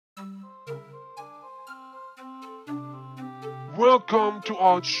Welcome to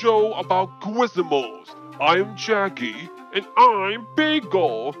our show about Grizzimals. I'm Shaggy and I'm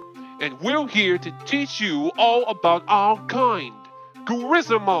Beagle, and we're here to teach you all about our kind.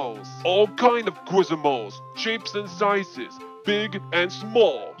 Grizzimals! All kind of Grizzimals, shapes and sizes, big and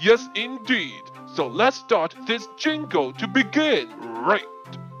small. Yes, indeed. So let's start this jingle to begin. Right.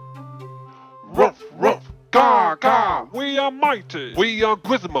 Ruff, ruff, caw, caw. We are mighty. We are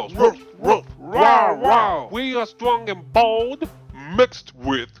Grizzimals. Ruff, ruff, wow, wow. We are strong and bold, mixed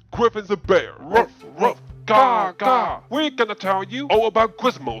with Griffins the bear. Ruff, ruff, caw, caw. We're gonna tell you all about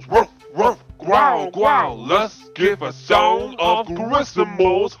Grizzimals. Ruff, ruff, growl, growl. Let's give a sound of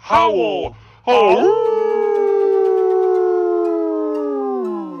Grizzimals howl. Howl.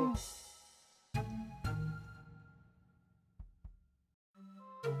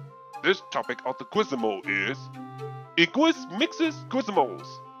 This topic of the Grizimal is EquusMixis Grizzimals.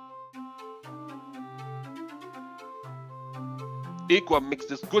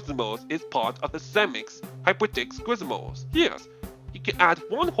 EquusMixis Grizzimals is part of the Samix Hybridix Grizzimals. Yes, you can add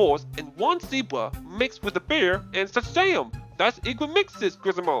one horse and one zebra mixed with a bear and Shazam. That's EquusMixis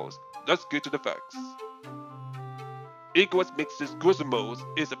Grizzimals. Let's get to the facts. EquusMixis Grizzimals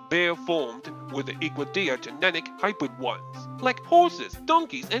is a bear formed with the Equidia genetic hybrid ones, like horses,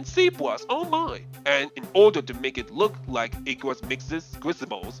 donkeys, and zebras, oh my! And in order to make it look like EquusMixis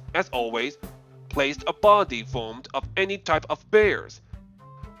Grizzimals, as always, placed a body formed of any type of bears,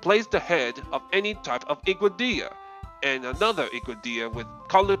 placed the head of any type of Equidia, and another Equidia with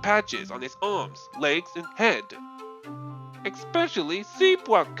colored patches on its arms, legs, and head. Especially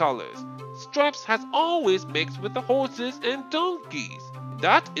zebra colors. Stripes has always mixed with the horses and donkeys.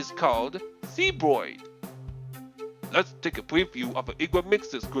 That is called zebroid. Let's take a preview of an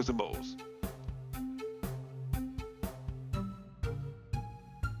EquusMixis Grizzimals.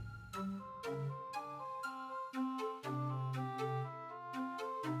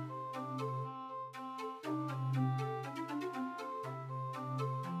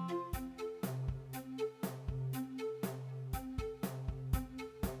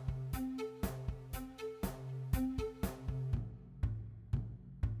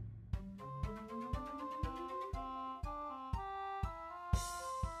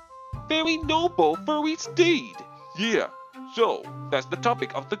 Very noble furry steed. Yeah, so that's the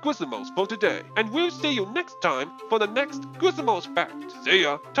topic of the Grizzimals for today. And we'll see you next time for the next Grizzimals fact. See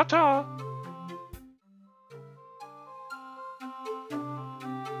ya, ta-ta!